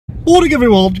Morning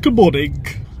everyone, good morning.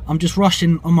 I'm just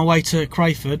rushing on my way to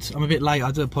Crayford. I'm a bit late, I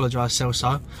do apologise,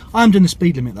 Celso. I am doing the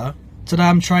speed limit though. Today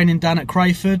I'm training down at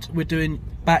Crayford. We're doing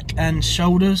back and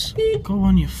shoulders. Go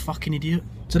on, you fucking idiot.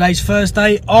 Today's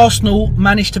Thursday. Arsenal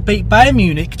managed to beat Bayern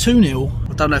Munich 2-0.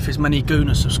 I don't know if there's many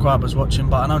Gooner subscribers watching,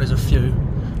 but I know there's a few.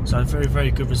 So a very, very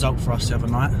good result for us the other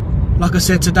night. Like I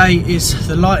said, today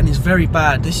the lighting is very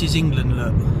bad. This is England,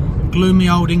 look. Gloomy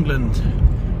old England.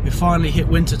 We finally hit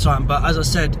winter time, but as I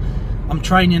said, I'm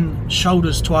training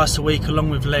shoulders twice a week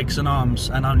along with legs and arms,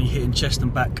 and only hitting chest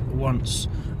and back once.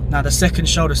 Now the second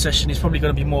shoulder session is probably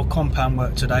going to be more compound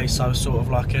work today, so sort of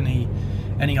like any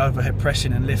overhead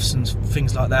pressing and lifts and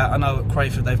things like that. I know at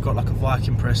Crayford they've got like a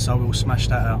Viking press, so we'll smash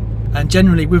that out. And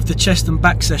generally with the chest and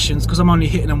back sessions, because I'm only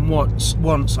hitting them once,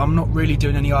 I'm not really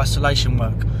doing any isolation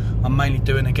work. I'm mainly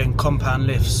doing, again, compound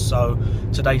lifts. So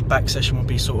today's back session will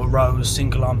be sort of rows,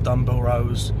 single arm dumbbell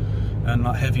rows, and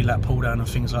like heavy lat pull down and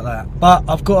things like that. But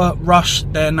I've got to rush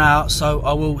there now, so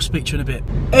I will speak to you in a bit.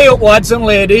 Hey up lads and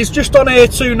ladies, just on here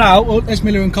too now. Oh, there's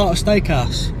Miller and Carter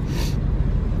Steakhouse.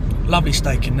 Lovely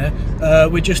steak in there.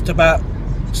 We're just about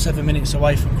 7 minutes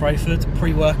away from Crayford.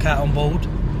 Pre-workout on board.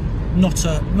 Not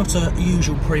a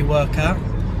usual pre-workout,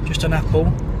 just an apple.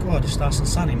 God, it's nice and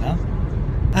sunny now.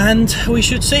 And we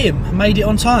should see him. Made it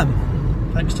on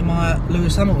time, thanks to my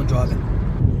Lewis Hamilton driving.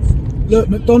 Look,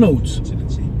 McDonald's.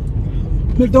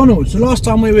 The last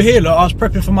time we were here, look, I was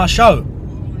prepping for my show.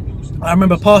 I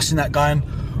remember passing that going,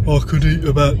 I could eat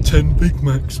about 10 Big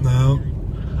Macs now.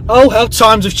 Oh, how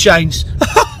times have changed.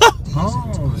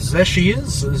 Oh, there she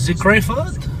is, the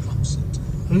Crayford.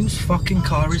 Whose fucking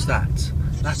car is that?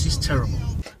 That is terrible.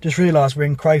 Just realised we're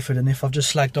in Crayford, and if I've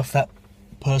just slagged off that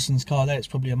person's car there, it's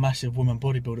probably a massive woman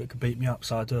bodybuilder that could beat me up,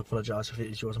 so I do apologise if it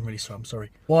is yours. I'm really sorry, I'm sorry.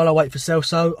 While I wait for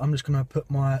Celso, I'm just going to put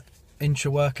my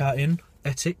intra workout in.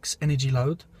 Ethics energy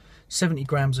load, 70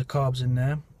 grams of carbs in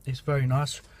there. It's very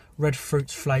nice, red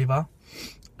fruits flavour,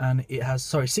 and it has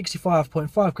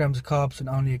 65.5 grams of carbs and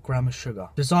only a gram of sugar.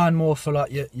 Designed more for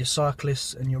like your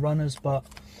cyclists and your runners, but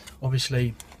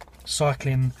obviously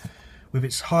cycling with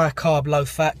its high carb low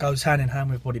fat goes hand in hand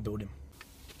with bodybuilding.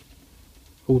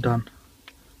 All done.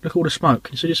 Look at all the smoke.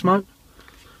 Can you see the smoke?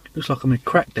 Looks like I'm in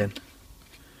crack den.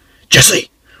 Jesse,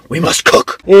 we must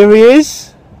cook. Here he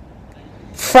is,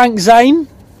 Frank Zane.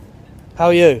 How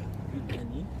are you?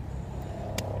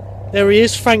 There he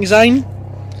is, Frank Zane.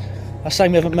 I say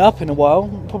we haven't met up in a while.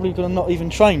 I'm probably gonna not even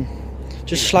train.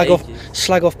 Just slag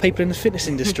off people in the fitness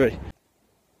industry.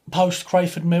 Post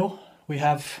Crayford meal, we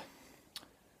have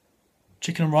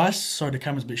chicken and rice. Sorry, the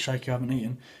camera's a bit shaky. I haven't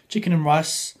eaten. Chicken and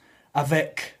rice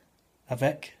avec,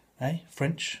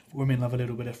 French. Women love a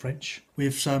little bit of French.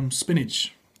 With some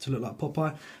spinach to look like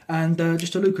Popeye, and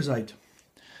just a Lucozade.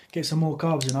 Get some more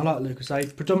carbs in. I like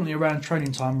Lucozade, predominantly around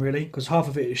training time really, because half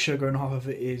of it is sugar and half of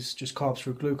it is just carbs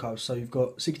through glucose. So you've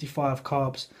got 65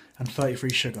 carbs and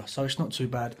 33 sugar, so it's not too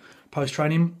bad. Post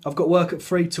training, I've got work at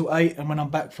 3 till 8, and when I'm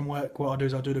back from work, what I do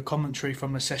is I do the commentary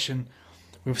from the session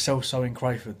with Celso in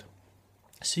Crayford.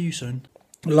 See you soon.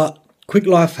 Like, quick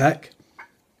life hack: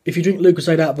 if you drink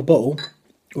Lucozade out of a bottle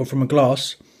or from a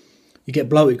glass, you get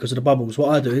bloated because of the bubbles. What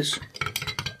I do is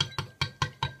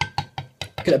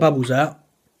get the bubbles out.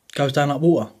 Goes down like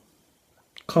water.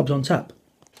 Carbs on tap.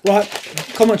 Right,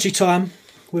 commentary time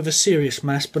with a serious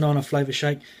mass banana flavour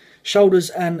shake. Shoulders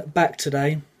and back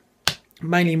today.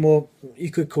 Mainly more, you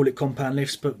could call it compound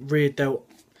lifts, but rear delt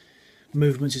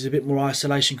movements is a bit more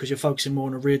isolation because you're focusing more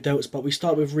on the rear delts. But we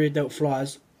start with rear delt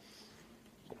flyers.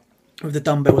 With the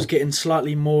dumbbells getting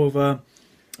slightly more of a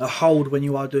hold when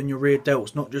you are doing your rear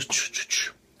delts, not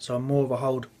just so more of a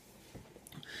hold.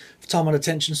 Time on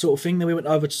attention sort of thing. Then we went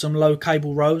over to some low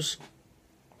cable rows,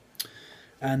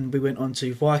 and we went on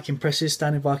to Viking presses,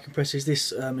 standing Viking presses.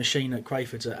 This machine at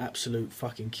Crayford's an absolute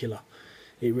fucking killer.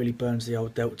 It really burns the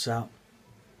old delts out.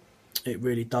 It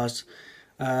really does.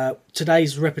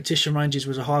 Today's repetition ranges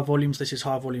was a high volumes. This is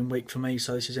high volume week for me,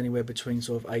 so this is anywhere between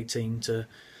sort of 18 to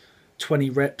 20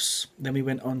 reps. Then we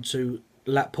went on to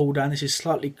lat pull down. This is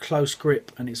slightly close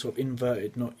grip and it's sort of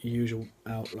inverted, not usual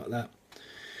out like that.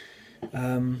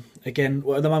 Again,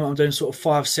 well, at the moment I'm doing sort of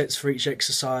 5 sets for each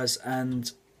exercise,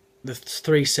 and the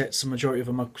 3 sets, the majority of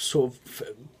them are sort of,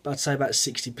 I'd say about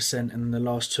 60%, and the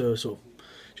last 2 are sort of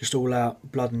just all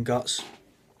out blood and guts.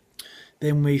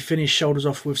 Then we finish shoulders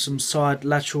off with some side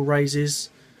lateral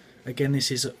raises. Again, this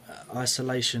is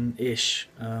isolation-ish,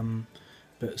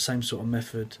 but same sort of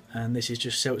method. And this is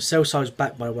just Celso's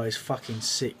back, by the way, is fucking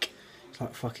sick. It's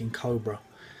like fucking Cobra.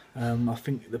 I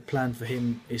think the plan for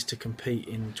him is to compete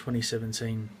in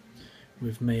 2017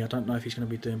 with me. I don't know if he's going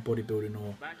to be doing bodybuilding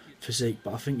or physique,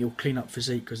 but I think he'll clean up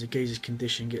physique because the geezer's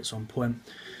condition gets on point.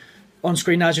 On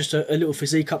screen now is just a little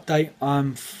physique update.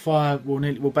 I'm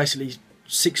basically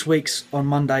 6 weeks on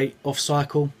Monday off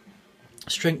cycle.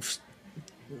 Strength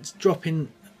dropping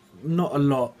not a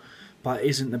lot, but it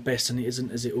isn't the best, and it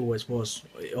isn't as it always was.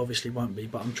 It obviously won't be,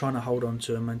 but I'm trying to hold on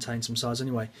to and maintain some size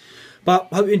anyway. But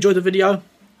I hope you enjoyed the video,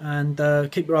 and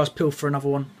keep your eyes peeled for another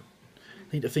one.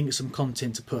 I need to think of some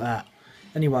content to put out.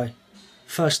 Anyway,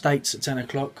 first dates at 10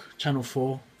 o'clock, Channel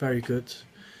 4, very good.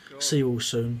 See you all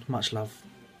soon, much love.